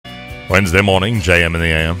Wednesday morning, JM in the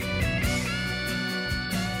AM.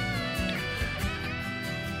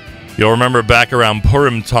 You'll remember back around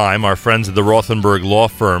Purim time, our friends at the Rothenberg Law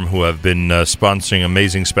Firm, who have been sponsoring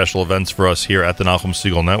amazing special events for us here at the Nachum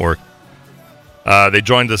Segal Network. They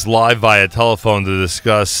joined us live via telephone to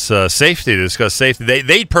discuss safety.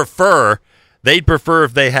 They'd prefer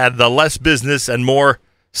if they had the less business and more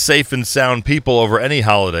safe and sound people over any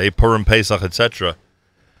holiday, Purim, Pesach, etc.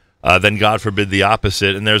 Then, God forbid, the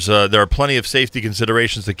opposite. And there are plenty of safety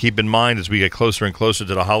considerations to keep in mind as we get closer and closer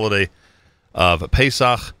to the holiday of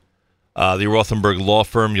Pesach. The Rothenberg Law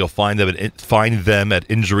Firm, you'll find them at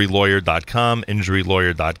injurylawyer.com,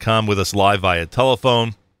 injurylawyer.com, with us live via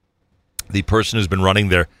telephone. The person who's been running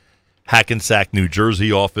their Hackensack, New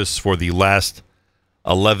Jersey office for the last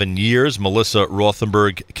 11 years, Melissa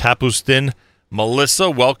Rothenberg-Kapustin.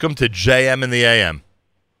 Melissa, welcome to JM in the AM.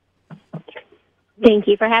 Thank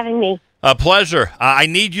you for having me. A pleasure. I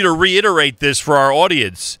need you to reiterate this for our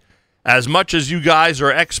audience. As much as you guys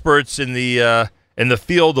are experts in the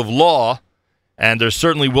field of law, and they're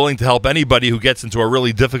certainly willing to help anybody who gets into a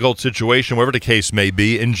really difficult situation, whatever the case may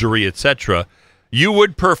be, injury, etc., you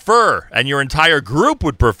would prefer, and your entire group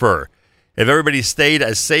would prefer, if everybody stayed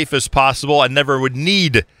as safe as possible and never would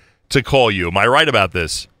need to call you. Am I right about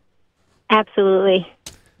this? Absolutely.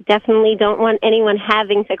 Definitely don't want anyone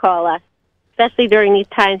having to call us, especially during these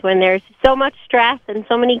times when there's so much stress and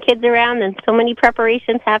so many kids around and so many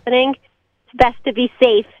preparations happening. It's best to be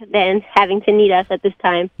safe than having to need us at this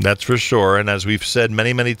time. That's for sure. And as we've said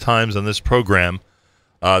many, many times on this program,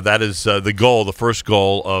 that is the goal. The first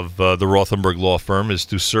goal of the Rothenberg Law Firm is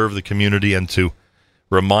to serve the community and to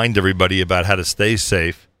remind everybody about how to stay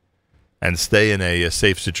safe and stay in a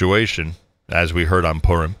safe situation, as we heard on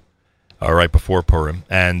Purim, right before Purim.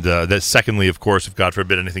 And that secondly, of course, if God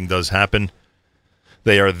forbid anything does happen,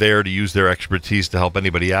 they are there to use their expertise to help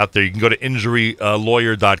anybody out there. You can go to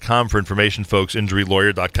injurylawyer.com for information, folks,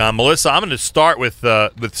 injurylawyer.com. Melissa, I'm going to start with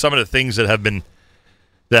some of the things that have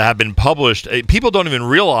been published. People don't even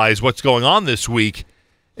realize what's going on this week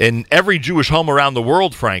in every Jewish home around the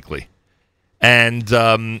world, frankly. And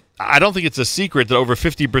I don't think it's a secret that over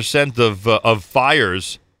 50% of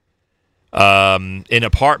fires in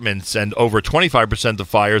apartments and over 25% of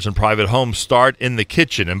fires in private homes start in the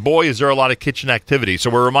kitchen. And boy, is there a lot of kitchen activity. So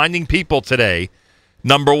we're reminding people today,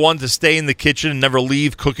 number one, to stay in the kitchen and never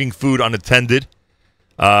leave cooking food unattended.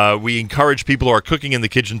 We encourage people who are cooking in the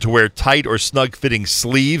kitchen to wear tight or snug-fitting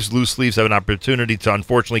sleeves. Loose sleeves have an opportunity to,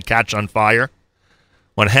 unfortunately, catch on fire.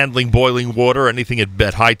 When handling boiling water or anything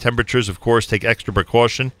at high temperatures, of course, take extra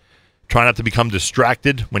precaution. Try not to become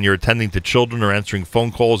distracted when you're attending to children or answering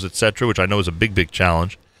phone calls, etc., which I know is a big, big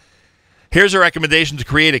challenge. Here's a recommendation to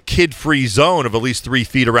create a kid-free zone of at least 3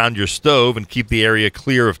 feet around your stove and keep the area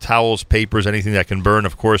clear of towels, papers, anything that can burn.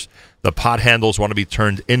 Of course, the pot handles want to be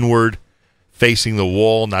turned inward, facing the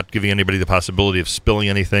wall, not giving anybody the possibility of spilling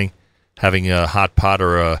anything, having a hot pot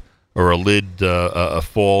or a lid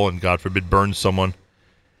fall and, God forbid, burn someone.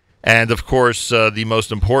 And, of course, the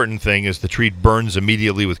most important thing is to treat burns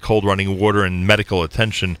immediately with cold running water and medical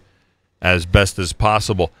attention as best as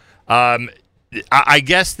possible. I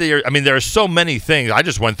guess there are so many things. I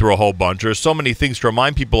just went through a whole bunch. There are so many things to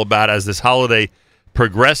remind people about as this holiday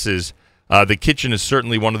progresses. The kitchen is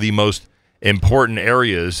certainly one of the most important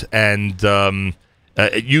areas. And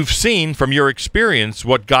you've seen from your experience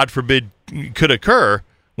what, God forbid, could occur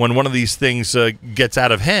when one of these things gets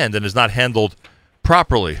out of hand and is not handled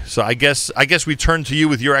properly. So I guess we turn to you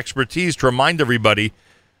with your expertise to remind everybody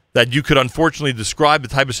that you could unfortunately describe the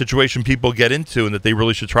type of situation people get into and that they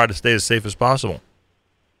really should try to stay as safe as possible.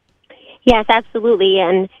 Yes, absolutely.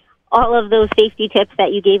 And all of those safety tips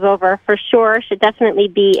that you gave over for sure should definitely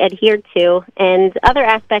be adhered to. And other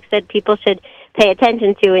aspects that people should pay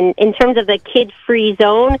attention to in terms of the kid-free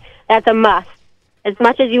zone, that's a must. As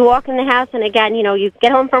much as you walk in the house and, again, you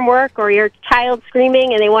get home from work or your child's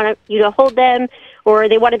screaming and they want you to hold them or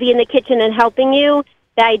they want to be in the kitchen and helping you,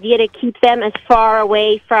 the idea to keep them as far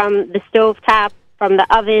away from the stovetop, from the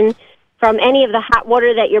oven, from any of the hot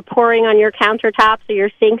water that you're pouring on your countertops or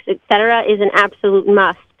your sinks, etc., is an absolute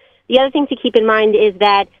must. The other thing to keep in mind is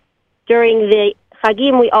that during the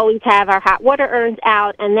Chagim, we always have our hot water urns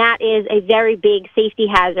out, and that is a very big safety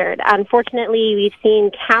hazard. Unfortunately, we've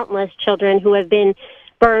seen countless children who have been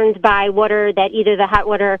burned by water that either the hot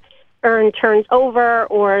water urn turns over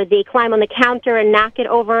or they climb on the counter and knock it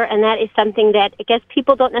over, and that is something that I guess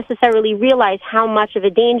people don't necessarily realize how much of a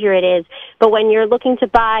danger it is. But when you're looking to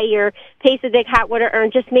buy your Pesach hot water urn,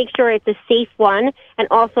 just make sure it's a safe one, and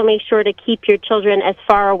also make sure to keep your children as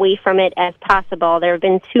far away from it as possible. There have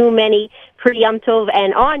been too many pre-Yom Tov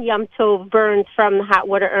and on Yom Tov burns from the hot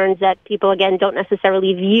water urns that people, again, don't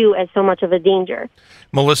necessarily view as so much of a danger.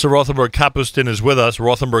 Melissa Rothenberg-Kapustin is with us,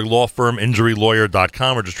 Rothenberg Law Firm,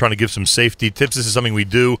 InjuryLawyer.com. We're just trying to give some safety tips. This is something we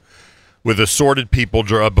do with assorted people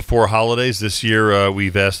before holidays. This year,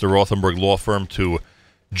 we've asked the Rothenberg Law Firm to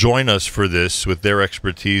join us for this with their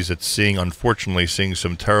expertise at unfortunately, seeing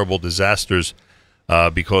some terrible disasters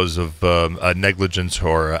because of negligence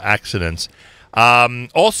or accidents.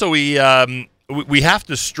 Also, we have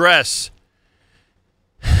to stress,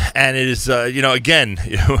 and it is again,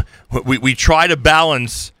 we try to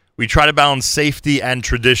balance safety and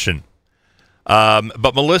tradition.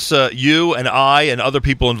 But Melissa, you and I and other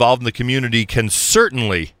people involved in the community can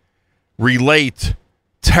certainly relate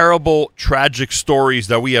terrible, tragic stories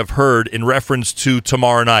that we have heard in reference to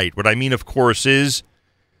tomorrow night. What I mean, of course, is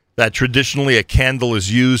that traditionally a candle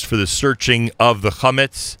is used for the searching of the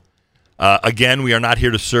chametz. Again, we are not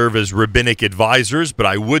here to serve as rabbinic advisors, but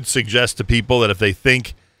I would suggest to people that if they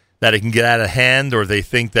think that it can get out of hand, or they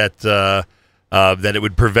think that that it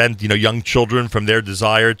would prevent young children from their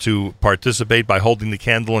desire to participate by holding the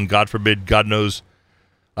candle, and God forbid, God knows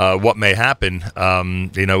what may happen.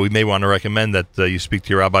 We may want to recommend that you speak to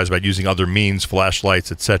your rabbis about using other means,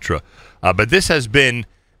 flashlights, etc. But this has been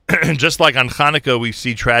just like on Hanukkah, we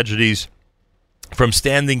see tragedies from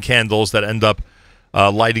standing candles that end up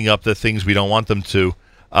lighting up the things we don't want them to.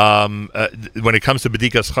 When it comes to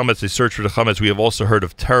Bedikas Chametz, the search for the Chametz, we have also heard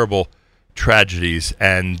of terrible tragedies,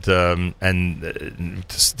 and to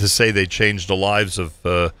say they changed the lives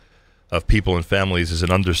of people and families is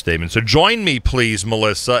an understatement. So join me, please,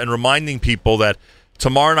 Melissa, in reminding people that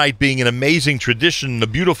tomorrow night, being an amazing tradition, a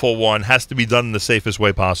beautiful one, has to be done in the safest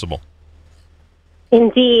way possible.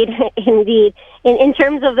 Indeed, indeed. In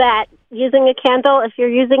terms of that, using a candle, if you're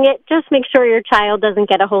using it, just make sure your child doesn't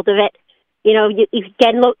get a hold of it. You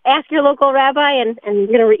can ask your local rabbi, and I'm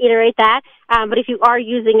going to reiterate that. But if you are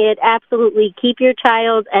using it, absolutely keep your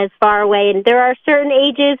child as far away. And there are certain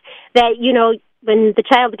ages that, when the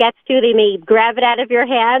child gets to, they may grab it out of your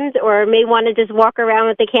hand or may want to just walk around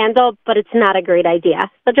with the candle, but it's not a great idea.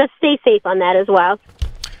 So just stay safe on that as well.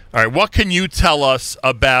 All right, what can you tell us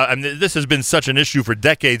about, this has been such an issue for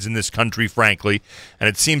decades in this country, frankly, and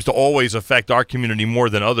it seems to always affect our community more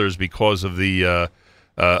than others because of the,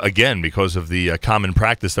 common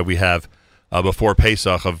practice that we have before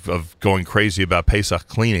Pesach of going crazy about Pesach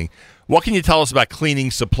cleaning. What can you tell us about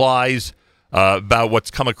cleaning supplies, about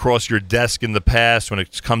what's come across your desk in the past when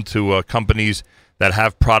it's come to companies that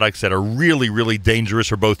have products that are really, really dangerous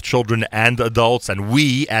for both children and adults, and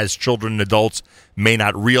we, as children and adults, may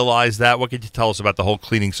not realize that? What could you tell us about the whole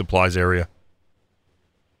cleaning supplies area?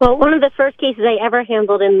 Well, one of the first cases I ever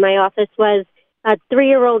handled in my office was a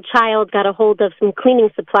 3-year-old child got a hold of some cleaning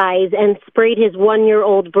supplies and sprayed his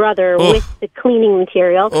 1-year-old brother with the cleaning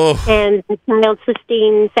material, and the child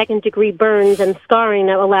sustained second-degree burns and scarring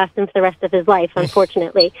that will last him for the rest of his life,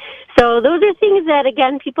 unfortunately. So those are things that,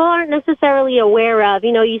 again, people aren't necessarily aware of.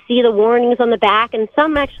 You see the warnings on the back, and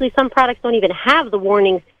some products don't even have the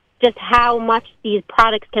warnings, just how much these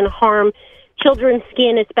products can harm children's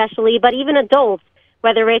skin especially, but even adults,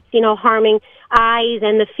 whether it's, harming eyes,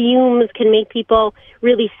 and the fumes can make people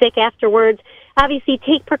really sick afterwards. Obviously,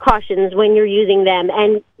 take precautions when you're using them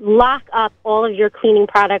and lock up all of your cleaning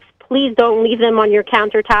products. Please don't leave them on your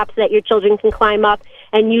countertops that your children can climb up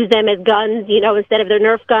and use them as guns, instead of their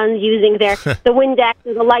Nerf guns, using the Windex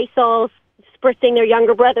or the Lysol, spritzing their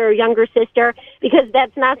younger brother or younger sister, because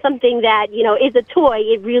that's not something that, is a toy.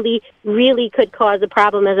 It really, really could cause a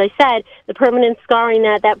problem. As I said, the permanent scarring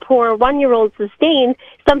that poor 1-year-old sustained,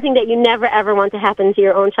 something that you never, ever want to happen to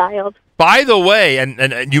your own child. By the way,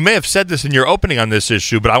 and you may have said this in your opening on this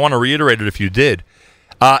issue, but I want to reiterate it if you did.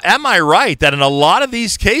 Am I right that in a lot of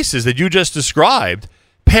these cases that you just described,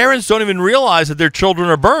 parents don't even realize that their children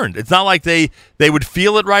are burned? It's not like they would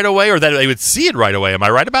feel it right away or that they would see it right away. Am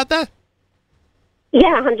I right about that?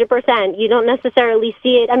 Yeah, 100%. You don't necessarily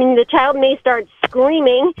see it. The child may start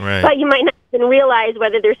screaming, right, but you might not even realize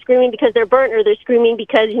whether they're screaming because they're burnt or they're screaming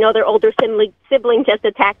because, their older sibling just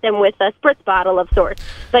attacked them with a spritz bottle of sorts.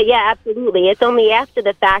 But yeah, absolutely. It's only after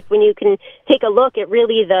the fact when you can take a look at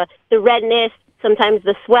really the redness, sometimes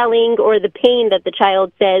the swelling or the pain that the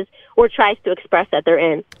child says or tries to express that they're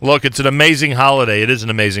in. Look, it's an amazing holiday. It is an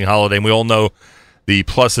amazing holiday, and we all know the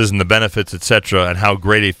pluses and the benefits, etc., and how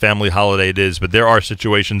great a family holiday it is. But there are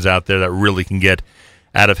situations out there that really can get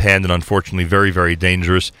out of hand and unfortunately very, very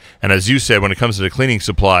dangerous. And as you said, when it comes to the cleaning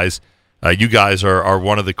supplies, you guys are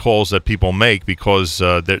one of the calls that people make because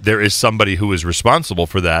there is somebody who is responsible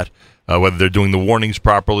for that, whether they're doing the warnings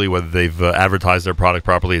properly, whether they've advertised their product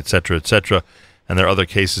properly, et cetera, et cetera. And there are other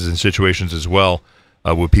cases and situations as well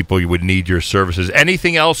where people would need your services.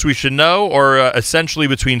 Anything else we should know? Or essentially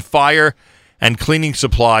between fire and cleaning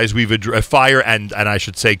supplies, we've fire and I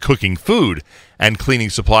should say cooking food and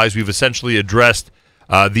cleaning supplies, we've essentially addressed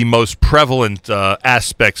the most prevalent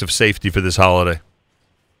aspects of safety for this holiday.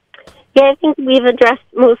 Yeah, I think we've addressed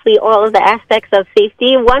mostly all of the aspects of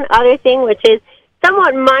safety. One other thing, which is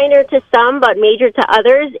somewhat minor to some but major to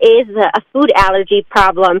others, is a food allergy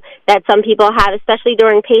problem that some people have, especially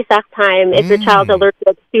during Pesach time. If your child's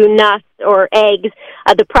allergic to nuts or eggs,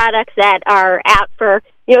 the products that are out for,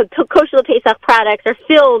 kosher Pesach products are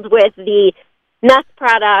filled with the nut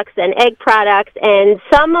products and egg products, and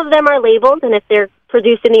some of them are labeled, and if they're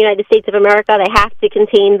produced in the United States of America, they have to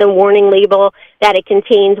contain the warning label that it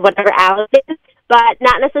contains whatever allergens. But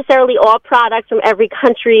not necessarily all products from every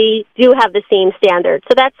country do have the same standard.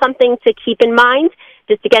 So that's something to keep in mind.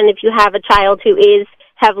 Just again, if you have a child who is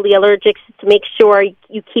heavily allergic, to make sure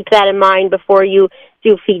you keep that in mind before you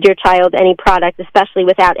do feed your child any product, especially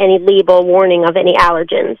without any label warning of any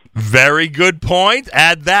allergens. Very good point.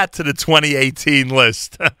 Add that to the 2018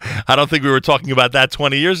 list. I don't think we were talking about that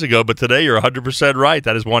 20 years ago, but today you're 100% right.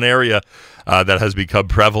 That is one area that has become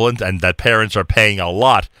prevalent and that parents are paying a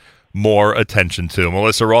lot more attention to.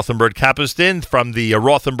 Melissa Rothenberg-Kapustin from the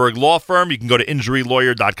Rothenberg Law Firm. You can go to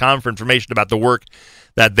injurylawyer.com for information about the work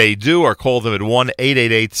that they do, or call them at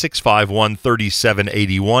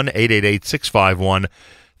 1-888-651-3781,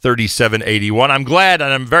 888-651-3781. I'm glad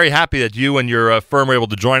and I'm very happy that you and your firm were able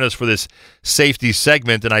to join us for this safety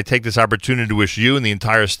segment, and I take this opportunity to wish you and the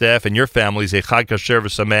entire staff and your families a Chag Kasher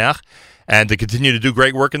V'Sameach, and to continue to do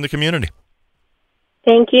great work in the community.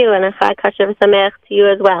 Thank you, and a Chag Kasher V'Sameach to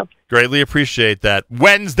you as well. Greatly appreciate that.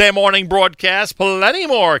 Wednesday morning broadcast, plenty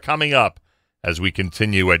more coming up as we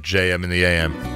continue at JM in the AM.